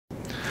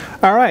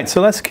All right, so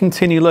let's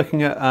continue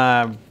looking at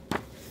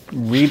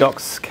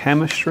redox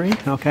chemistry.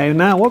 Okay,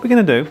 now what we're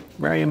going to do,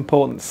 very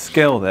important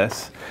skill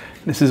this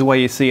is where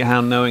you see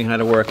how knowing how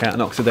to work out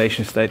an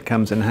oxidation state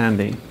comes in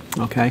handy.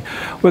 Okay,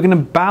 we're going to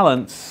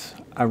balance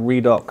a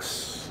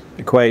redox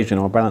equation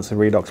or balance a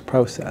redox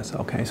process.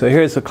 Okay, so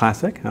here's the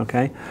classic.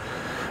 Okay,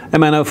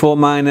 MnO4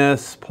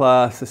 minus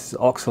plus, this is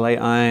oxalate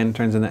ion,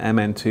 turns into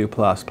Mn2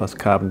 plus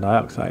carbon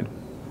dioxide.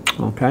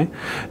 Okay,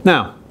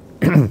 now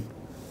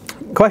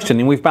question,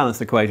 and we've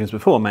balanced equations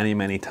before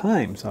many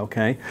times.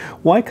 Okay,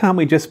 why can't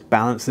we just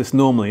balance this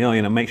normally?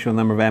 Oh, make sure the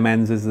number of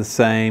Mn's is the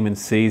same and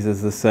C's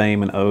is the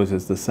same and O's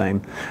is the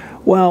same.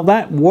 Well,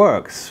 that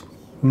works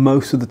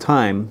most of the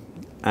time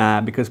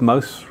because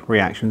most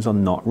reactions are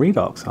not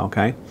redox.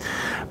 Okay,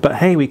 but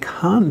hey, we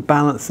can't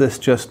balance this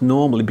just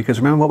normally because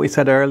remember what we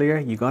said earlier,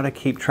 you got to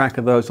keep track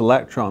of those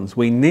electrons.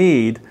 We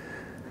need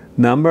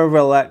number of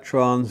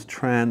electrons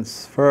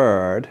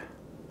transferred,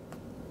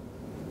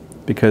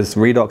 because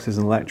redox is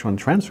an electron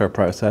transfer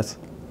process,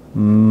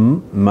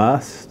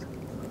 must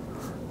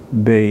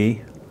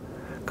be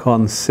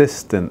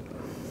consistent.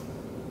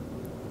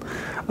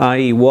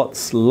 I.e.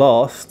 what's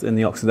lost in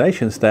the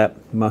oxidation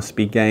step must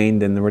be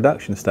gained in the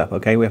reduction step.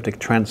 Okay, we have to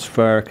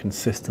transfer a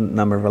consistent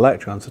number of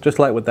electrons. So just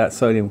like with that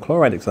sodium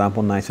chloride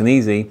example, nice and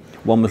easy,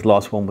 one was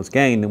lost, one was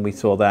gained, and we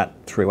saw that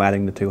through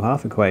adding the two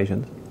half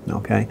equations.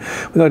 Okay,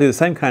 we're going to do the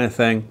same kind of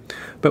thing,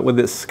 but with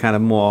this kind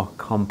of more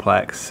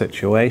complex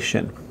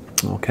situation.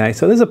 Okay,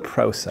 so there's a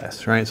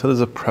process, right? So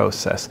there's a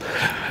process.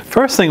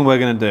 First thing we're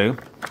going to do,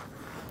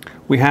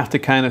 we have to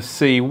kind of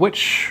see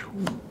which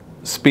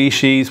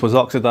species was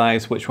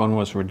oxidized, which one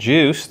was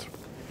reduced,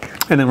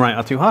 and then write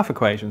our two half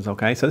equations.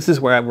 Okay, so this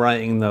is where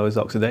writing those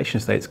oxidation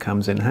states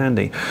comes in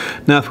handy.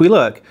 Now if we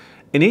look,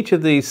 in each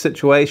of these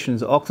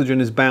situations,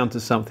 oxygen is bound to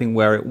something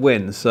where it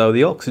wins. So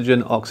the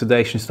oxygen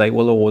oxidation state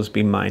will always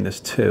be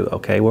 -2.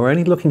 Okay, we're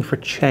only looking for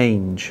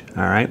change.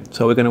 All right,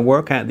 so we're going to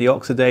work out the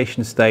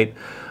oxidation state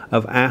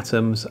of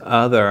atoms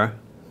other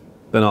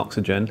than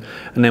oxygen,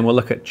 and then we'll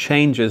look at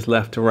changes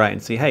left to right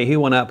and see, hey, who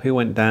went up, who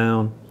went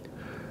down,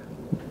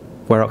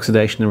 where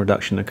oxidation and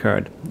reduction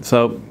occurred.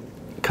 So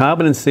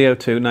carbon and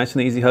CO2, nice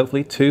and easy,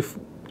 hopefully. 2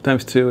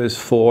 times 2 is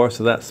 4,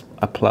 so that's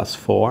a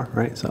 +4,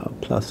 right? So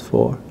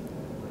 +4.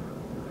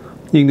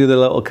 You can do the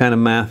little kind of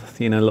math,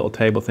 little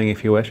table thing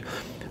if you wish.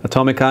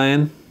 Atomic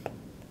ion,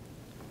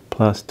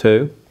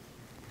 +2.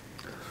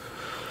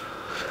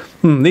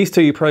 These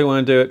two you probably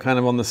want to do it kind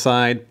of on the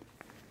side.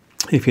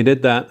 If you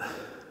did that,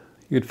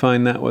 you'd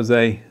find that was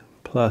a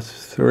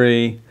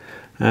 +3,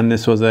 and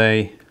this was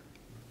a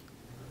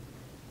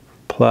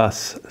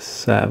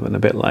 +7, a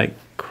bit like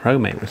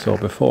chromate we saw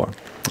before.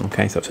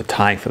 Okay, so it's a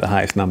tie for the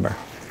highest number.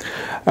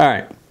 All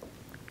right,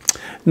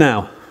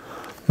 now,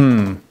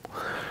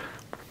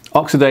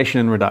 oxidation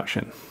and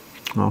reduction.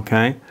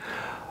 Okay,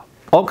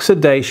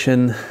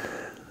 oxidation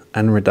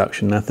and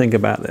reduction. Now think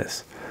about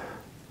this.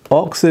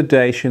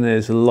 Oxidation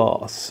is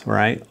loss,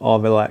 right,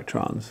 of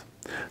electrons.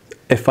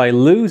 If I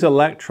lose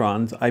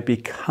electrons, I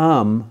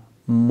become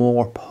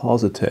more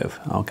positive,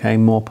 okay,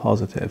 more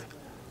positive.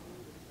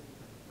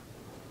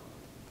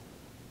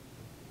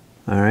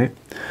 All right,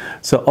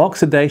 so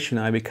oxidation,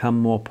 I become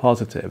more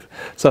positive.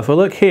 So if I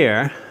look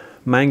here,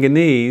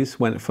 manganese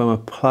went from a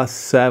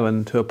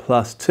 +7 to a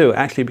 +2,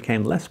 actually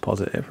became less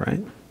positive,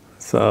 right?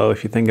 So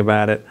if you think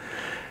about it,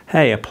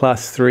 hey, a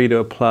 +3 to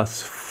a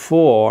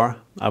 +4,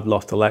 I've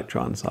lost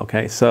electrons,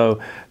 okay? So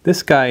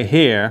this guy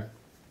here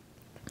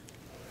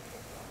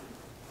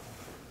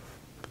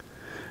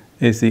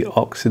is the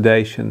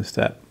oxidation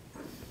step.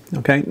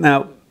 Okay,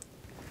 now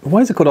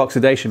why is it called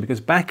oxidation? Because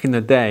back in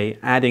the day,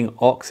 adding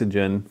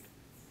oxygen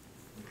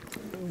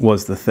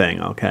was the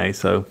thing. Okay,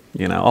 so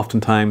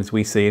oftentimes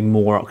we see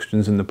more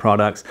oxygens in the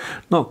products.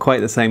 Not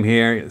quite the same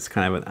here. It's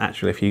kind of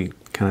actually, if you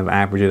kind of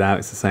average it out,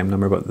 it's the same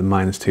number, but the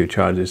 -2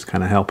 charge is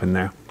kind of helping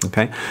there.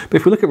 Okay, but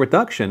if we look at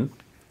reduction,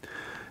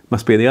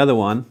 must be the other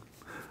one.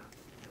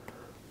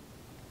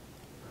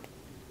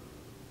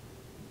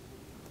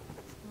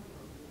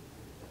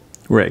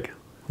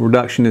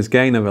 Reduction is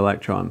gain of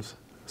electrons.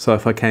 So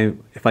if I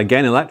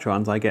gain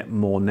electrons, I get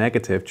more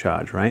negative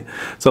charge, right?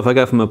 So if I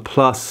go from a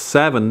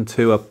 +7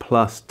 to a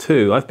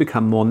 +2, I've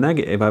become more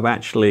negative. I've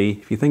actually,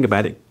 if you think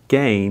about it,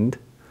 gained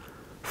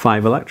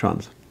 5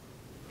 electrons.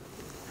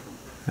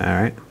 All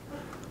right,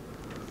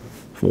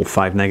 or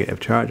 5 negative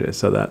charges.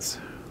 So that's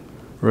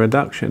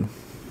reduction.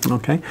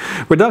 Okay,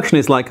 reduction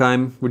is like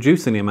I'm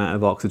reducing the amount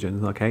of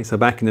oxygen. Okay, so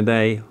back in the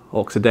day,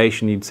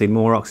 oxidation, you'd see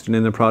more oxygen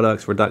in the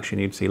products. Reduction,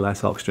 you'd see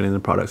less oxygen in the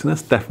products, and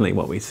that's definitely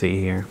what we see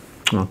here.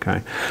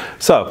 Okay,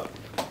 so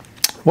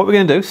what we're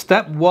going to do,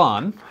 step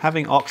 1,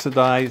 having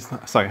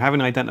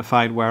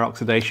identified where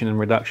oxidation and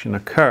reduction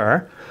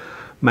occur,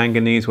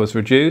 manganese was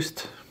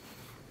reduced,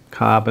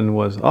 carbon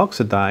was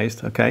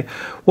oxidized. Okay,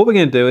 what we're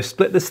going to do is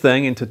split this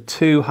thing into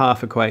 2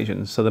 half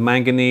equations. So the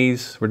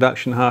manganese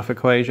reduction half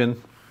equation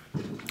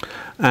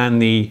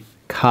and the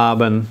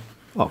carbon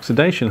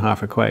oxidation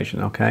half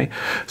equation. Okay,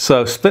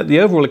 so split the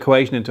overall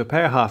equation into a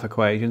pair of half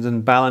equations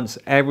and balance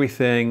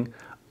everything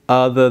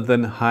other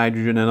than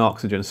hydrogen and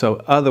oxygen. So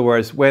in other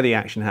words, where the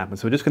action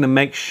happens. So we're just going to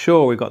make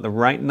sure we've got the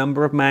right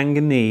number of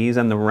manganese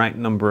and the right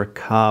number of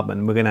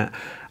carbon. We're going to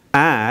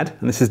add,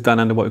 and this is done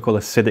under what we call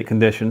acidic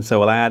conditions, so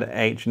we'll add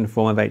H in the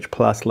form of H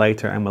plus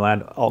later, and we'll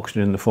add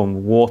oxygen in the form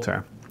of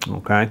water.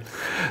 Okay,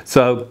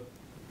 so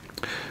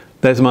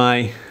there's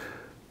my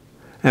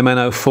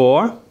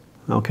MnO4.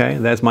 Okay,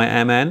 there's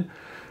my Mn.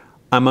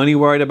 I'm only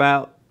worried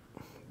about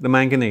the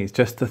manganese,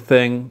 just the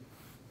thing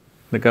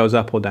that goes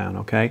up or down.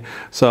 Okay,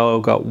 so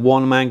I've got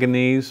one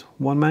manganese,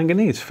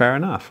 fair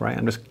enough, right?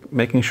 I'm just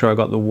making sure I've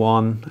got the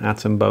one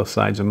atom both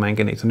sides of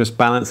manganese. I'm just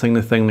balancing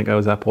the thing that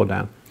goes up or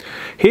down.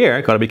 Here,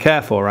 I've got to be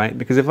careful, right?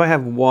 Because if I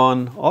have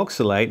one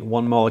oxalate,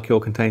 one molecule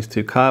contains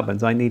two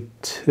carbons, I need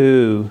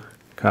two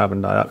carbon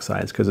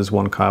dioxides because there's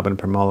one carbon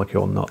per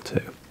molecule, not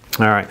two.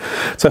 All right,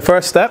 so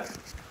first step,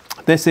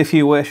 this, if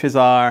you wish, is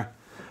our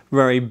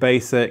very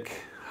basic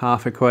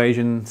half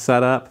equation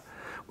setup.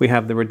 We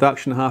have the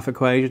reduction half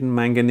equation,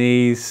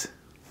 manganese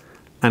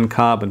and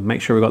carbon.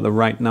 Make sure we've got the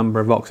right number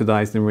of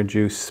oxidized and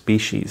reduced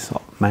species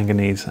of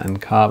manganese and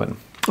carbon.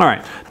 All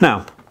right,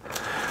 now,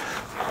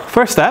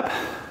 first step,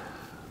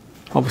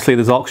 obviously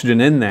there's oxygen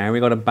in there.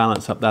 We've got to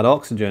balance up that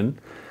oxygen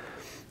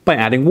by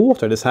adding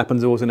water. This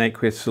happens always in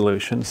aqueous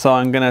solution. So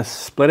I'm going to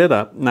split it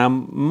up. Now,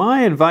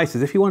 my advice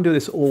is if you want to do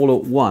this all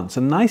at once,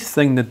 a nice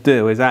thing to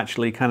do is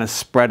actually kind of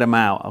spread them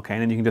out, okay?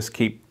 And then you can just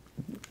keep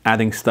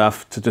adding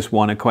stuff to just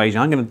one equation.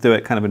 I'm going to do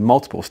it kind of in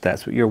multiple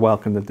steps, but you're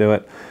welcome to do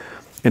it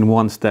in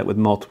one step with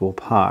multiple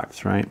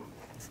parts, right?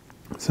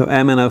 So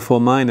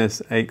MnO4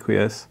 minus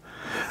aqueous,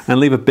 and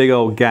leave a big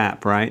old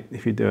gap, right,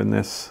 if you're doing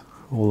this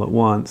all at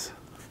once.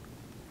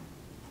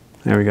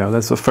 There we go.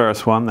 That's the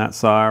first one.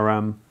 That's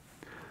our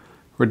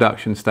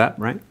reduction step,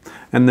 right?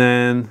 And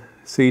then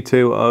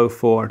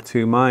C2O4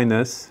 2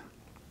 minus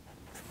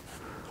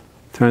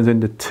turns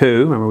into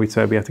 2. Remember we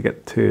said we have to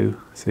get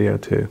 2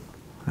 CO2.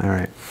 All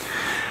right.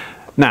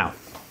 Now,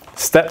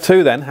 step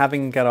 2 then,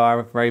 having got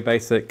our very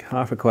basic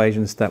half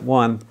equation, step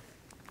 1,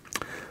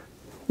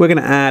 we're going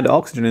to add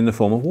oxygen in the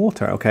form of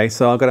water, okay?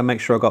 So I've got to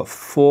make sure I've got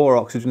 4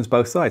 oxygens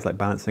both sides, like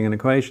balancing an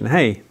equation.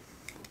 Hey,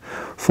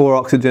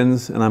 4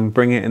 oxygens, and I'm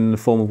bringing it in the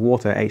form of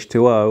water,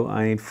 H2O,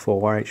 I need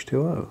 4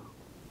 H2O.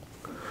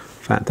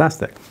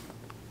 Fantastic.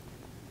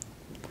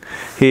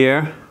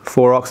 Here,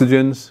 4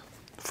 oxygens,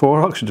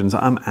 4 oxygens,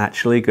 I'm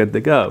actually good to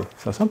go.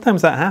 So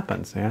sometimes that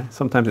happens, yeah?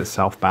 Sometimes it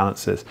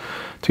self-balances.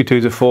 2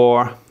 2s are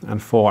 4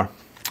 and 4.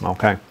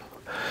 Okay.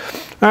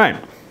 All right.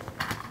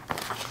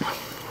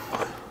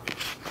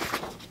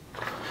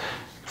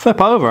 Flip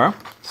over,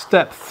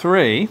 step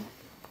 3,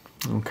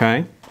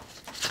 okay?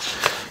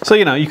 So,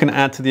 you know, you can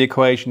add to the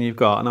equation you've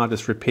got, and I'll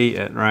just repeat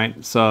it,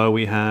 right? So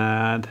we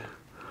had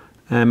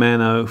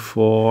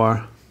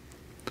MnO4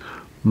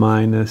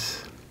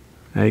 minus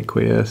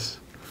aqueous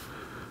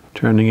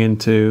turning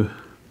into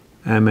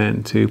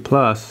Mn2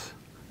 plus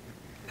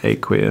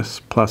aqueous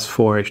plus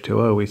 4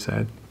 H2O, we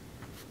said.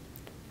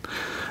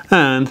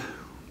 And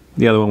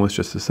the other one was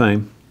just the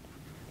same.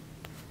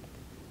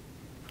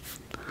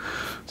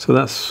 So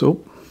that's the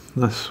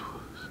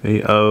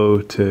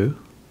O2,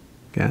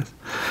 yes.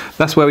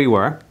 That's where we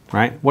were,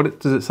 right? What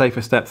does it say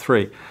for step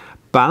 3?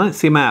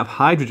 Balance the amount of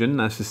hydrogen,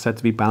 that's just said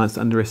to be balanced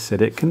under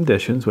acidic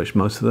conditions, which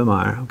most of them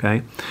are,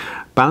 okay?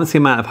 Balance the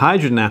amount of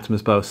hydrogen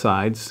atoms both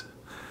sides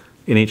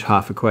in each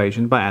half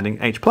equation by adding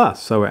H+.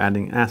 So we're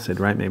adding acid,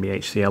 right? Maybe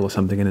HCl or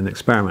something in an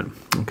experiment.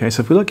 Okay,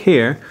 so if we look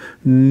here,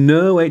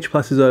 no H+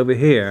 is over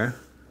here,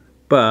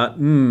 but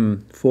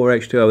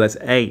 4H2O, that's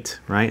 8,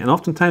 right? And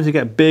oftentimes you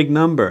get big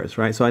numbers,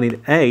 right? So I need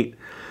 8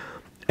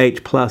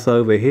 H+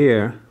 over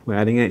here. We're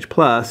adding H+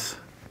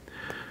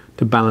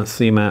 to balance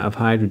the amount of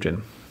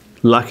hydrogen.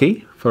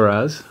 Lucky for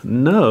us,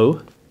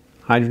 no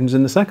hydrogens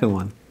in the second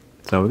one.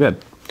 So we're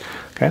good.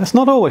 Okay, that's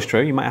not always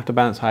true. You might have to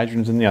balance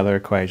hydrogens in the other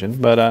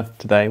equation, but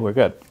today we're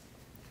good.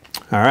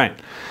 All right,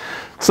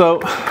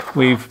 so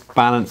we've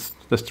balanced,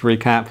 just to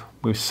recap,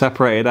 we've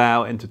separated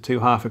out into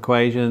 2 half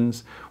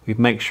equations. We've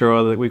made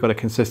sure that we've got a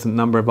consistent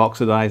number of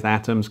oxidized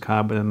atoms,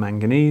 carbon and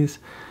manganese.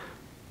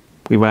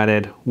 We've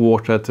added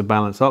water to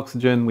balance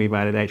oxygen. We've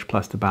added H+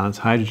 to balance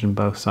hydrogen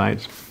both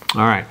sides.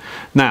 All right,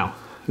 now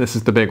this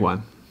is the big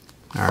one.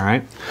 All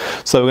right,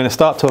 so we're going to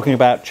start talking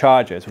about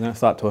charges. We're going to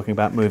start talking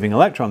about moving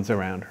electrons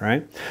around,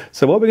 right?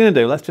 So what we're going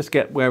to do, let's just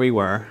get where we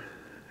were.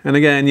 And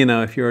again, you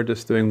know, if you're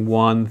just doing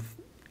one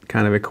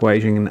kind of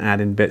equation and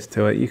adding bits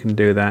to it, you can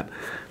do that.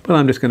 But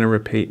I'm just going to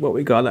repeat what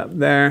we got up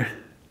there.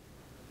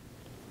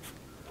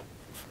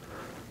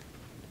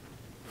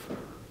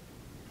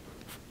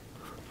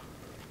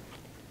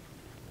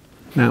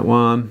 That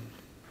one.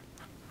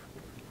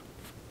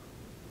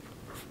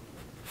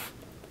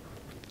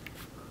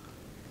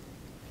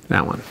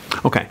 That one.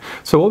 Okay,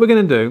 so what we're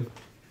going to do,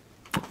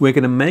 we're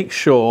going to make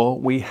sure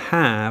we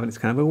have, and it's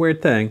kind of a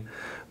weird thing,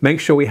 make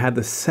sure we have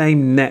the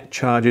same net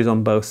charges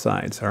on both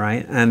sides, all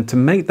right? And to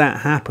make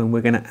that happen,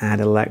 we're going to add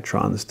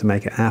electrons to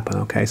make it happen,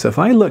 okay? So if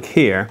I look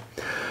here,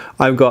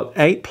 I've got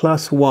 8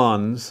 plus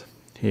 1s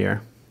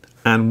here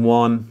and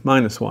 1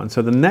 minus 1.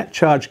 So the net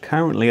charge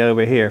currently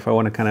over here, if I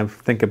want to kind of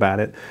think about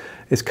it,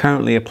 is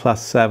currently a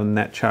 +7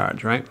 net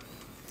charge, right?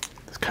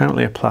 It's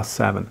currently a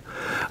 +7.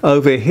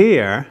 Over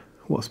here,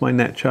 what's my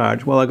net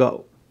charge? Well, I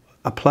got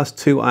a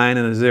 +2 ion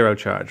and a 0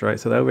 charge, right?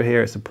 So over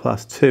here it's a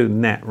 +2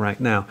 net right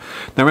now.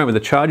 Now remember, the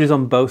charges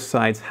on both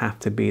sides have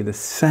to be the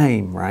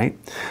same, right?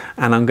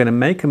 And I'm going to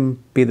make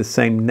them be the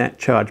same net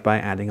charge by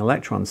adding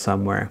electrons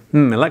somewhere.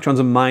 Electrons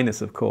are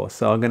minus, of course,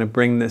 so I'm going to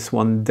bring this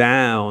one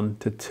down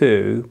to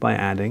 2 by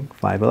adding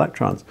 5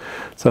 electrons.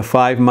 So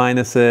 5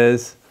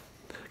 minuses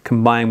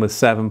combined with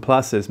 7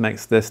 pluses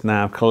makes this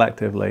now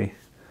collectively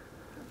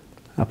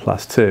a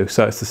 +2.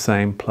 So it's the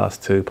same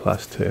 +2,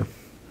 +2.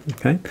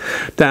 Okay.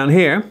 Down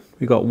here,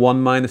 we've got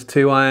 1 minus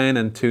 2 ion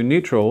and 2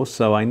 neutrals,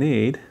 so I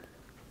need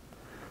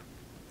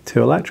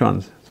 2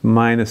 electrons. It's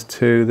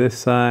 -2 this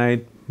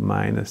side,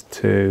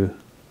 -2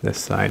 this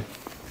side.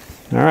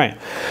 All right,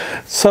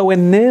 so we're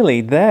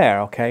nearly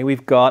there, okay?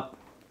 We've got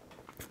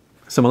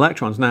some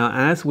electrons. Now,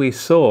 as we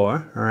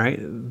saw, all right,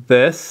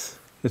 this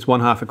is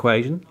 1/2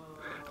 equation.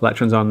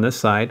 Electrons are on this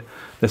side.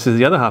 This is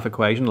the other half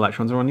equation.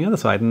 Electrons are on the other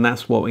side, and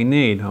that's what we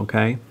need,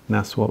 okay?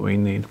 That's what we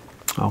need.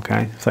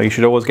 Okay, so you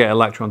should always get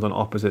electrons on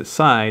opposite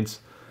sides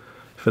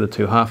for the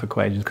 2 half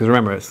equations, because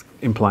remember, it's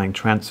implying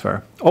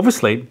transfer.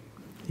 Obviously,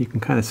 you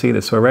can kind of see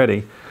this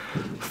already.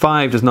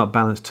 5 does not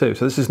balance 2,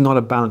 so this is not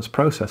a balanced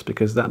process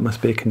because that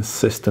must be a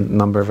consistent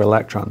number of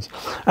electrons.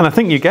 And I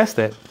think you guessed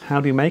it.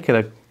 How do you make it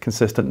a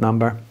consistent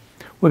number?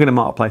 We're going to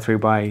multiply through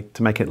by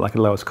to make it like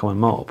a lowest common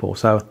multiple.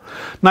 So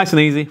nice and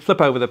easy. Flip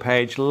over the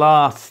page.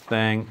 Last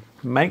thing,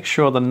 make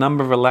sure the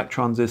number of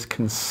electrons is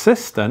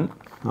consistent.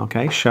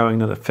 Okay, showing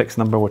that a fixed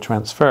number were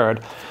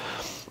transferred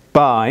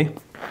by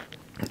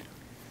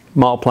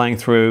multiplying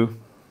through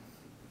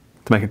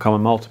to make a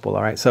common multiple.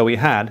 All right, so we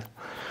had,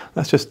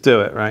 let's just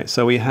do it, right?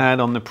 So we had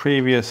on the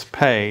previous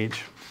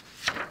page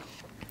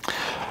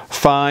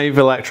 5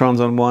 electrons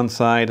on one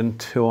side and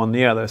 2 on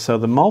the other. So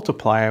the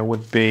multiplier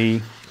would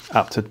be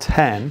up to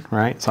 10,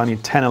 right? So I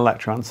need 10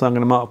 electrons. So I'm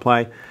going to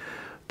multiply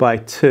by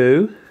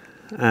 2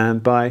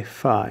 and by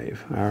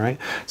 5, all right?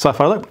 So if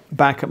I look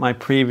back at my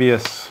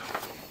previous,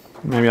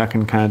 maybe I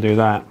can kind of do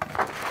that.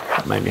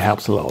 That maybe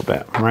helps a little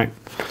bit, right?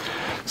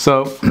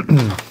 So,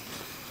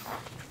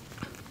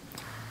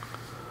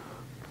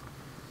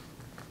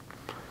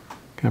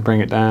 can I bring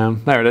it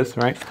down? There it is,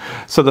 right?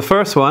 So the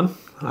first one,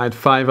 I had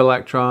 5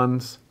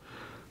 electrons,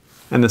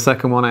 and the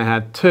second one I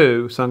had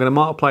 2. So I'm going to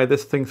multiply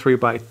this thing through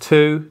by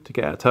 2 to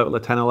get a total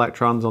of 10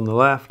 electrons on the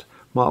left.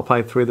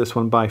 Multiply through this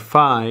one by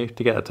 5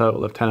 to get a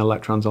total of 10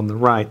 electrons on the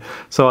right.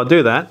 So I'll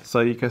do that, so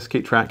you just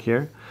keep track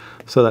here.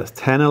 So that's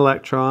 10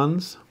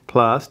 electrons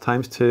plus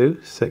times 2,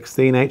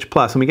 16H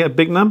plus. And we get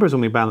big numbers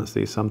when we balance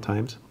these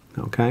sometimes,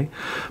 okay?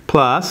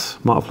 Plus,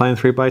 multiplying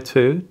through by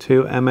 2,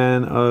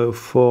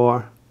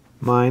 2MnO4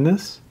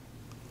 minus,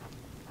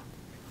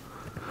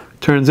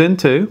 turns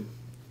into,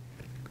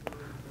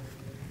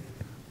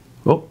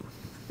 oh,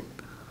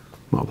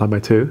 multiply by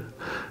 2,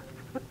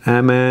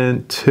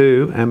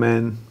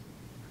 Mn2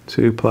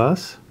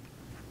 plus,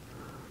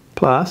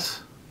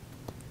 plus,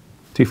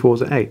 2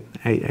 4s are 8,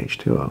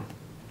 8H2O,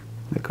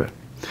 liquid.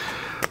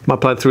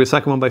 Multiplied through a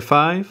second one by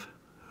 5,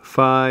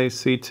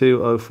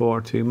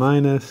 5C2O4, 2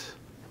 minus,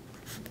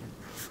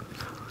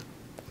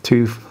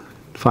 2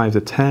 5s are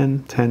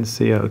 10,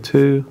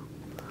 10CO2,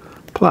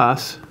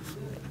 plus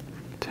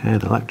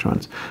 10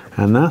 electrons.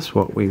 And that's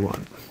what we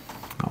want,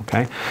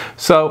 okay?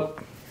 So,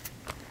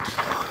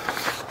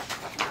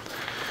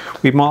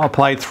 we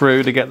multiplied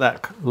through to get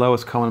that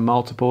lowest common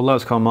multiple.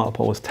 Lowest common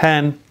multiple was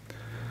 10,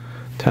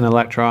 10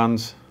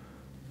 electrons,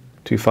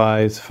 2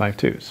 5s, 5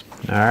 2s.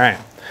 All right.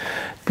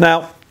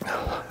 Now,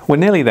 we're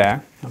nearly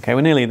there, okay,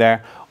 we're nearly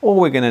there. All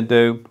we're going to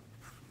do,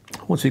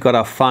 once we've got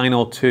our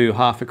final 2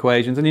 half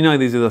equations, and you know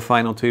these are the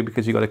final 2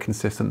 because you've got a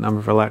consistent number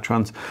of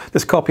electrons,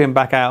 just copy them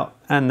back out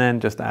and then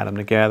just add them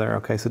together,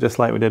 okay? So just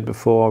like we did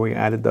before, we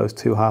added those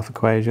 2 half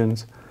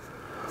equations.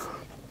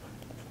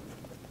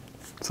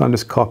 So I'm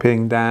just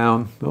copying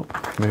down, oh,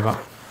 move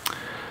up.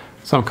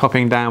 So I'm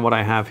copying down what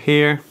I have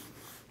here,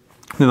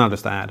 then I'll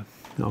just add,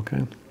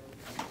 okay?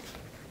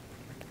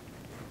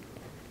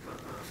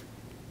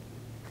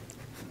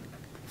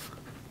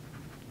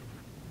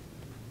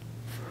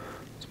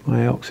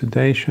 My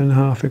oxidation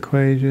half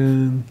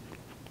equation,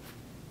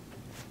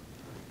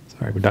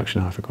 sorry,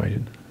 reduction half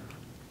equation.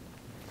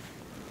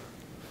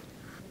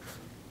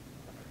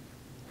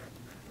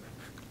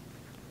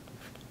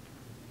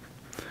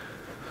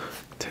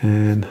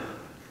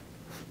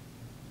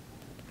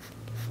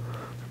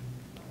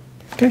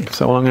 Okay,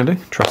 so what I'm going to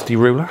do, trusty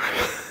ruler.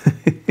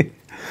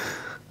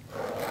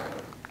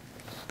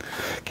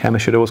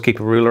 Chemists should always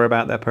keep a ruler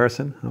about their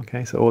person.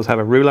 Okay, so always have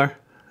a ruler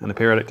and a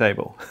periodic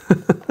table.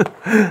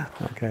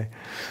 Okay.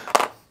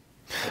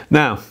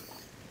 Now,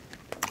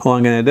 all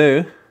I'm going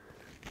to do,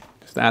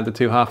 just add the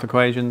 2 half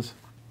equations.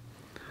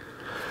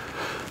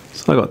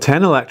 So I've got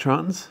 10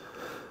 electrons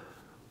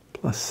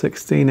plus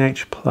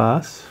 16H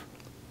plus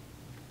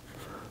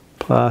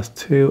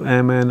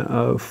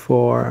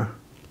 2MnO4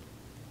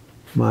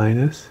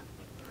 minus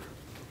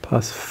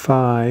plus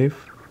 5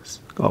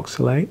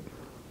 oxalate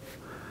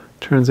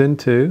turns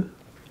into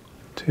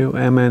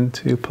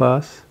 2Mn2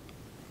 plus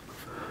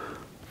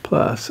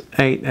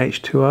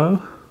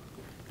 8H2O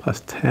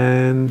plus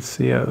 10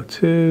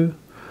 CO2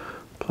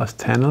 plus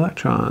 10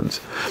 electrons.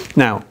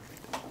 Now,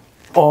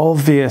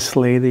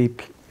 obviously the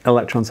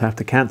electrons have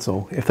to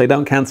cancel. If they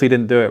don't cancel, you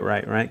didn't do it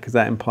right? Because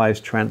that implies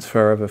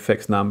transfer of a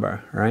fixed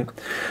number, right?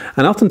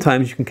 And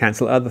oftentimes you can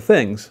cancel other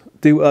things.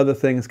 Do other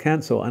things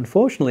cancel?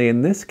 Unfortunately,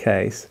 in this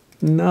case,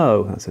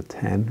 no. That's a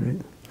 10, right?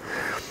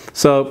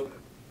 So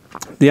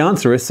the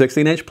answer is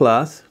 16H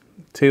plus,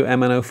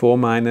 2MnO4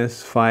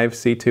 minus,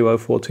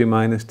 5C2O42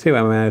 minus,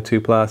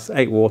 2MnO2 plus,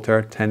 8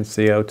 water, 10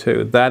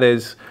 CO2. That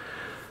is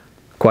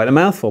quite a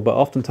mouthful, but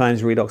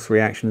oftentimes redox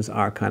reactions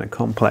are kind of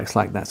complex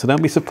like that. So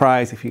don't be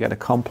surprised if you get a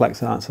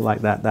complex answer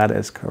like that. That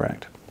is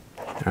correct.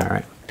 All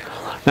right.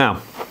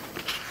 Now,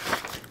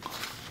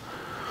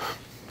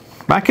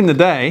 back in the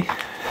day,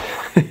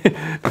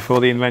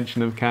 before the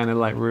invention of kind of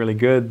like really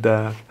good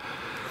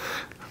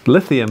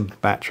lithium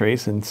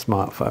batteries in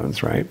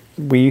smartphones, right?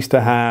 We used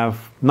to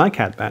have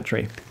NiCad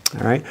battery,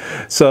 all right?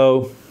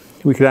 So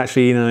we could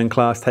actually, you know, in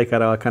class take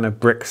out our kind of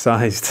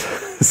brick-sized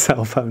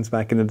cell phones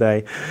back in the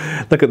day,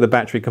 look at the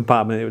battery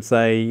compartment, it would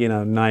say, you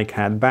know,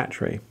 NiCad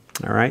battery,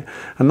 all right?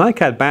 A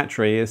NiCad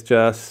battery is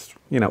just,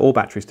 you know, all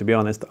batteries, to be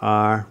honest,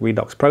 are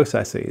redox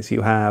processes.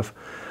 You have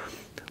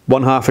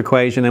one half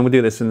equation, and we'll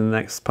do this in the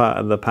next part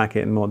of the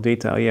packet in more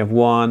detail. You have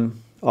one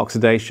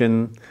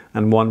oxidation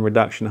and one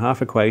reduction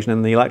half equation,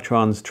 and the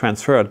electrons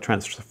transfer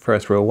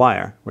through a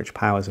wire, which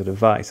powers a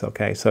device,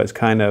 okay? So it's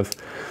kind of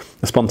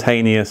a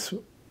spontaneous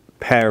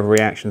pair of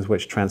reactions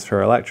which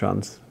transfer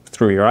electrons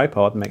through your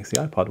iPod, makes the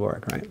iPod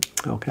work, right?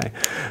 Okay,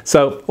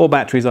 so all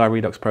batteries are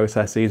redox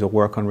processes or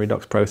work on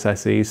redox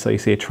processes, so you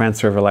see a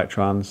transfer of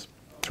electrons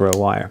through a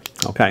wire.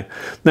 Okay,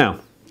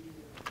 now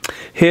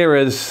here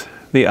is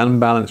the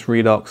unbalanced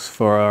redox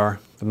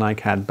for the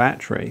NiCad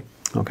battery.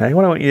 Okay,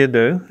 what I want you to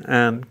do,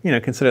 and you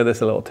know, consider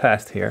this a little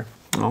test here.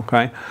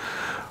 Okay,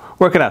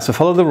 work it out. So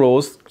follow the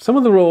rules. Some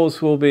of the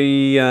rules will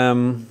be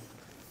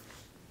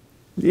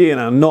you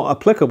know, not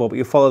applicable, but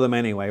you follow them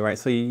anyway, right?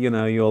 So you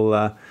know,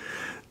 you'll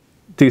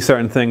do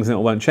certain things and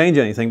it won't change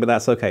anything, but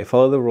that's okay.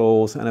 Follow the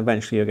rules and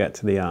eventually you'll get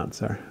to the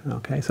answer.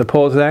 Okay, so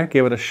pause there,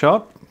 give it a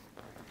shot.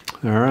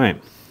 All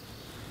right.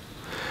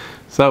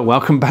 So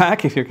welcome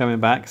back if you're coming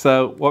back.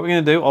 So what we're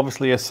going to do,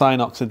 obviously, assign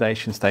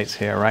oxidation states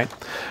here, right?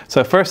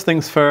 So first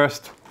things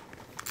first,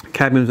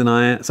 cadmium's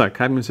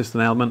just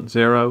an element,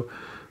 0.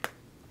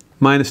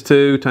 Minus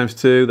 2 times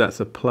 2, that's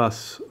a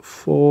plus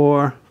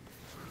 4.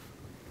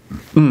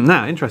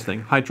 Now,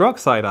 interesting,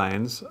 hydroxide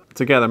ions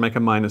together make a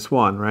minus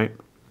 1, right?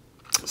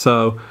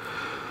 So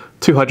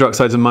 2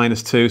 hydroxides are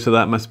minus 2, so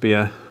that must be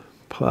a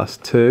plus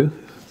 2.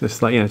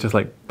 Just like, you know, just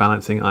like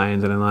balancing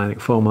ions in an ionic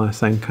formula,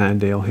 same kind of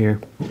deal here.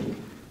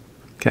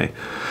 Okay,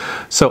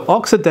 so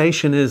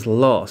oxidation is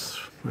loss,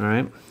 all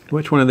right?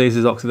 Which one of these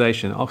is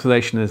oxidation?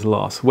 Oxidation is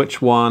loss.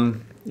 Which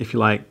one, if you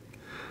like,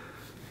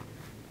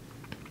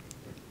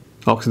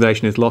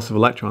 oxidation is loss of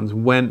electrons,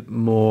 went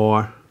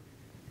more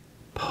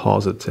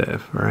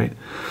positive, right?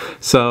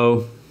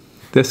 So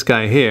this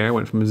guy here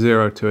went from a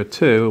 0 to a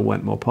 2, it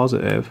went more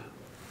positive.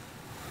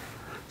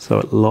 So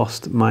it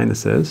lost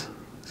minuses.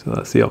 So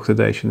that's the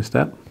oxidation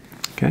step,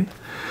 okay?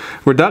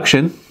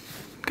 Reduction,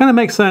 kind of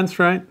makes sense,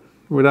 right?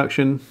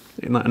 Reduction,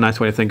 a nice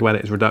way to think about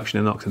it is reduction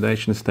in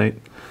oxidation state.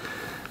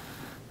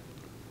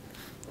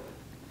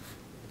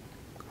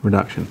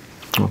 Reduction,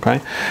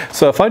 okay?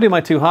 So if I do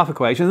my two half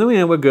equations, then we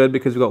know we're good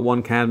because we've got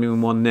one cadmium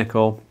and one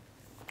nickel.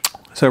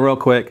 So real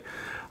quick,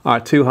 our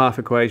two half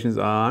equations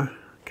are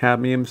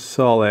cadmium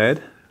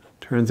solid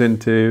turns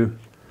into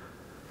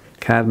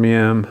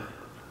cadmium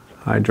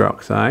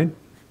hydroxide,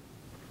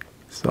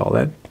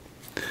 solid,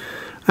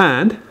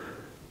 and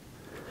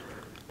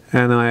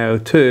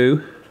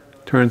NiO2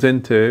 turns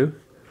into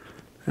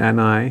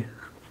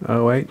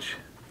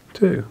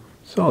NiOH2,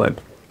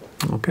 solid.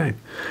 Okay,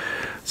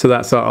 so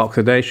that's our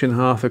oxidation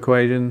half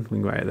equation. We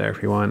can write it there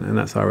if you want, and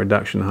that's our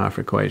reduction half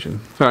equation.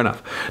 Fair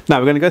enough. Now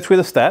we're going to go through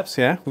the steps,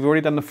 yeah? We've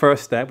already done the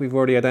first step. We've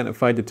already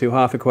identified the two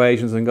half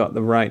equations and got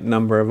the right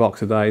number of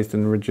oxidized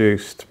and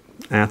reduced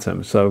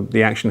atoms. So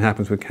the action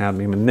happens with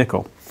cadmium and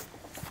nickel.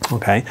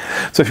 Okay,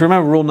 so if you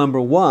remember rule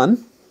number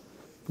one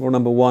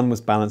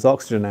was balance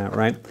oxygen out,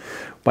 right?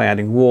 By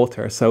adding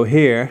water. So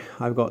here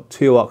I've got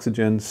 2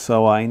 oxygens,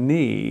 so I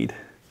need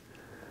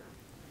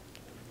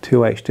 2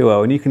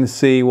 H2O. And you can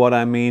see what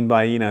I mean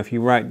by, you know, if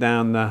you write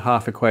down the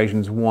half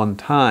equations one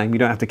time, you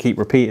don't have to keep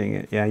repeating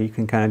it. Yeah, you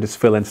can kind of just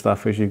fill in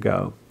stuff as you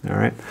go. All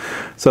right.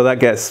 So that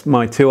gets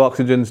my 2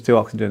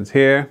 oxygens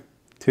here,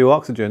 2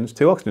 oxygens,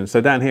 2 oxygens.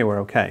 So down here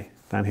we're okay.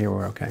 Down here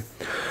we're okay.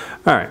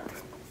 All right.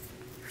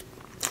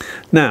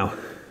 Now,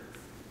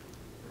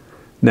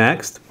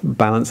 next,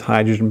 balance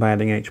hydrogen by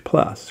adding H+,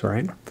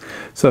 right?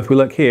 So if we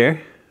look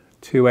here,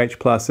 2 H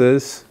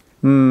pluses,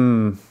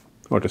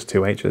 or just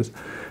 2 H's,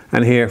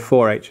 and here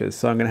 4 H's.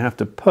 So I'm going to have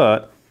to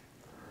put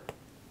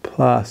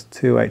plus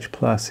 2H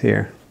plus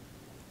here.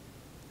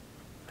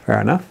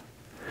 Fair enough.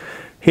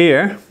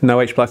 Here,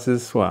 no H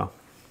pluses, well,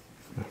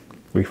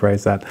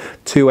 rephrase that,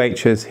 2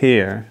 H's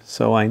here,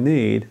 so I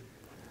need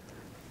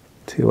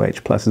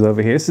 2H pluses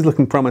over here. This is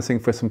looking promising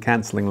for some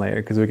cancelling later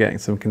because we're getting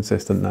some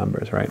consistent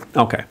numbers, right?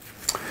 Okay.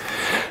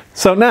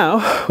 So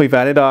now we've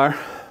added our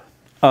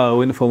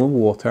O in the form of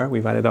water.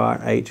 We've added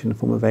our H in the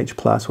form of H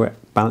plus. We're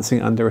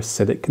balancing under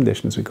acidic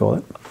conditions, we call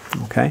it.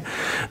 Okay.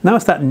 Now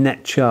it's that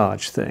net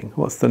charge thing.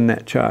 What's the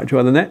net charge?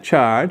 Well, the net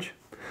charge,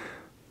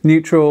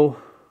 neutral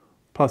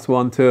plus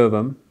 1, 2 of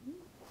them.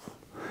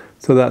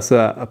 So that's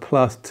a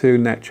 +2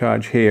 net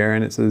charge here,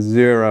 and it's a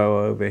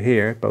 0 over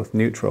here, both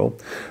neutral.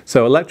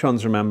 So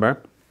electrons,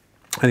 remember,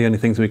 are the only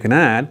things we can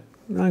add.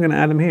 I'm going to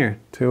add them here,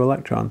 2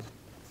 electrons.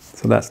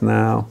 So that's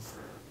now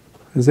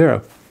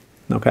 0.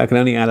 Okay, I can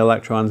only add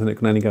electrons and it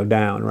can only go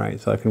down,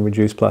 right? So I can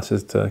reduce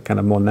pluses to kind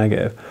of more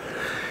negative.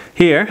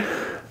 Here,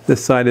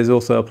 this side is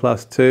also a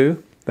 +2.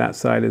 That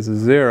side is a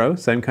 0.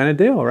 Same kind of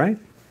deal, right?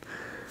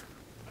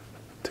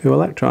 2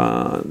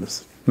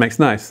 electrons. Makes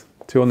nice.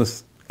 2 on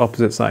the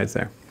opposite sides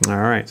there. All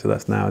right, so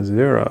that's now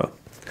 0.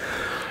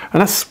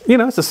 And that's, you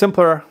know, it's a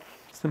simpler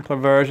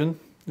version,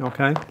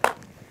 okay?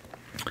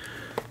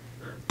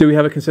 Do we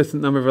have a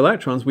consistent number of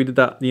electrons? We did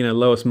that, you know,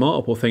 lowest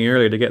multiple thing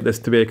earlier to get this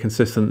to be a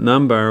consistent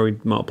number. We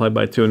multiplied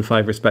by 2 and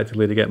 5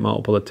 respectively to get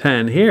multiple of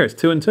 10. Here it's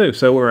 2 and 2,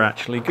 so we're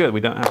actually good. We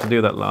don't have to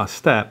do that last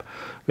step.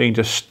 We can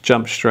just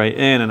jump straight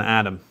in and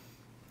add them.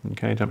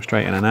 Okay, jump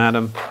straight in and add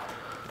them.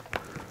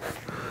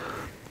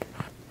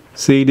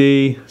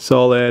 CD,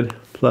 solid,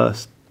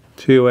 plus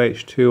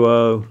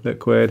 2H2O,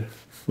 liquid,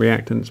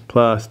 reactants,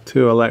 plus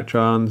 2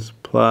 electrons,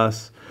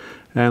 plus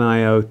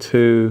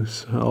NiO2,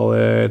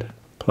 solid,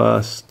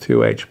 plus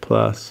 2H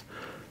plus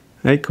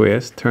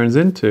aqueous, turns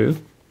into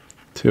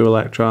 2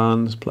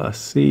 electrons, plus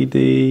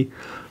CD,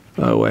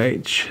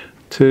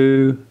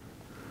 OH2,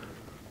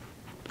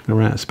 I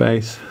ran out of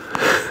space,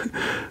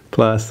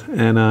 plus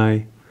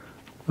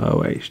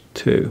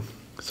NiOH2,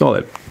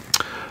 solid.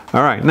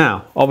 All right,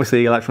 now,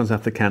 obviously electrons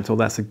have to cancel,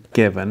 that's a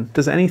given.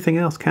 Does anything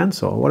else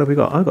cancel? What have we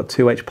got? I've got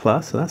 2H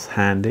plus, so that's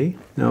handy,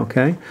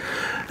 okay.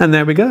 And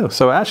there we go.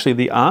 So actually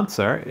the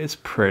answer is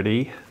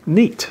pretty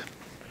neat.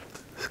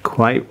 It's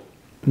quite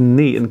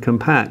neat and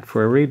compact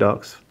for a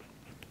redox.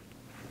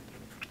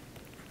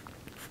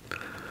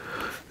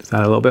 Just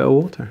add a little bit of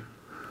water.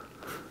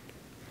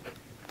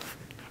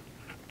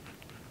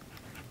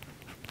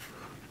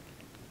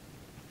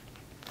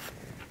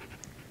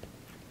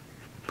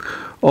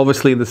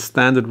 Obviously, the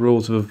standard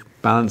rules of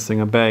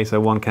balancing a base are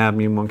 1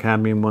 cadmium, 1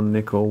 cadmium, 1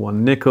 nickel,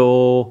 1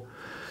 nickel.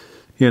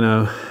 You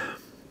know,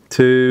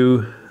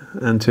 2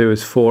 and 2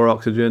 is 4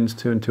 oxygens,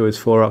 2 and 2 is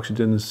 4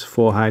 oxygens,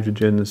 4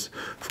 hydrogens,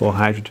 4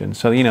 hydrogens.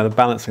 So, you know, the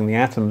balancing the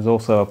atoms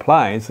also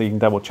applies, so you can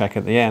double check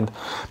at the end.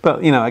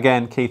 But, you know,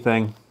 again, key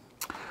thing,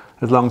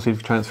 as long as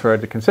you've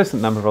transferred the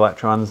consistent number of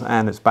electrons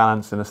and it's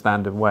balanced in a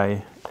standard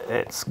way,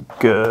 it's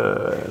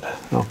good.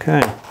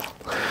 Okay.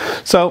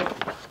 So,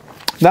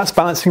 that's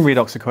balancing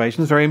redox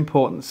equations, very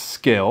important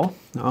skill.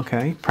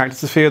 Okay,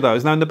 practice a few of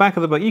those. Now in the back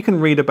of the book, you can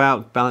read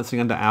about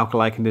balancing under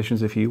alkali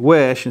conditions if you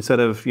wish.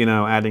 Instead of, you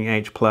know, adding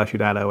H plus,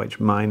 you'd add OH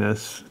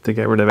minus to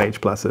get rid of H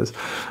pluses.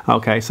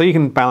 Okay, so you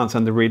can balance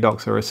under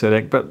redox or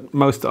acidic, but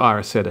most are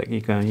acidic.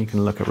 You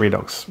can look at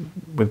redox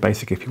with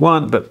basic if you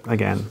want, but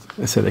again,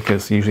 acidic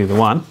is usually the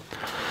one.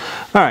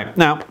 All right,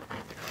 now,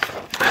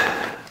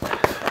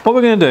 what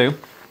we're going to do,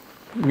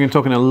 we're going to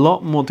talk in a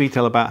lot more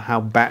detail about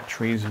how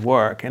batteries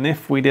work. And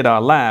if we did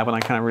our lab, and I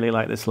kind of really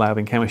like this lab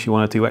in chemistry,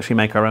 wanted to actually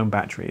make our own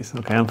batteries.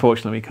 Okay,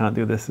 unfortunately we can't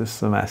do this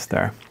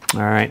semester.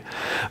 All right,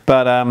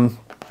 but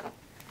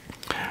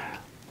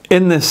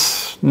in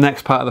this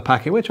next part of the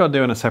packet, which I'll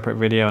do in a separate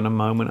video in a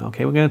moment,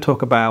 okay, we're going to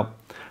talk about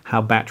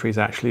how batteries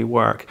actually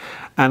work.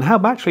 And how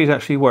batteries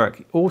actually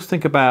work, always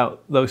think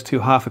about those two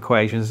half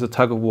equations as a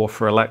tug of war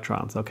for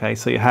electrons. Okay,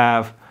 so you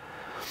have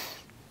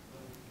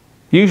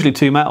usually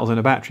 2 metals in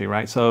a battery,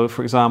 right? So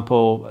for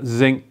example,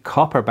 zinc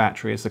copper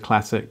battery is the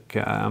classic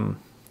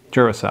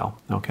Duracell.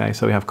 Okay,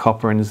 so we have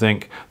copper and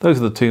zinc. Those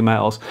are the 2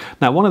 metals.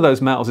 Now one of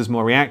those metals is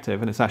more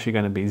reactive and it's actually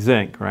going to be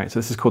zinc, right? So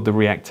this is called the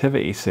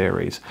reactivity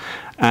series,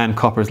 and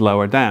copper is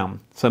lower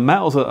down. So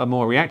metals that are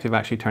more reactive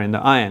actually turn into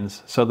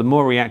ions. So the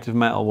more reactive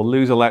metal will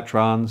lose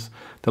electrons,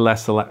 the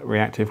less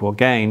reactive will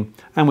gain,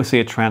 and we see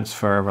a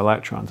transfer of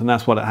electrons. And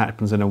that's what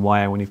happens in a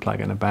wire when you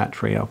plug in a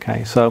battery,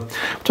 okay? So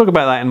we'll talk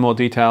about that in more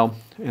detail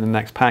in the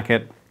next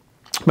packet.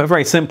 But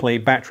very simply,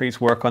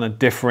 batteries work on a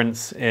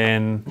difference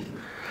in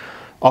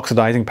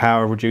oxidizing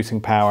power,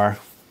 reducing power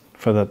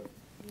for the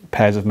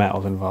pairs of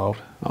metals involved.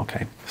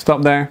 Okay,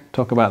 stop there,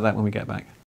 talk about that when we get back.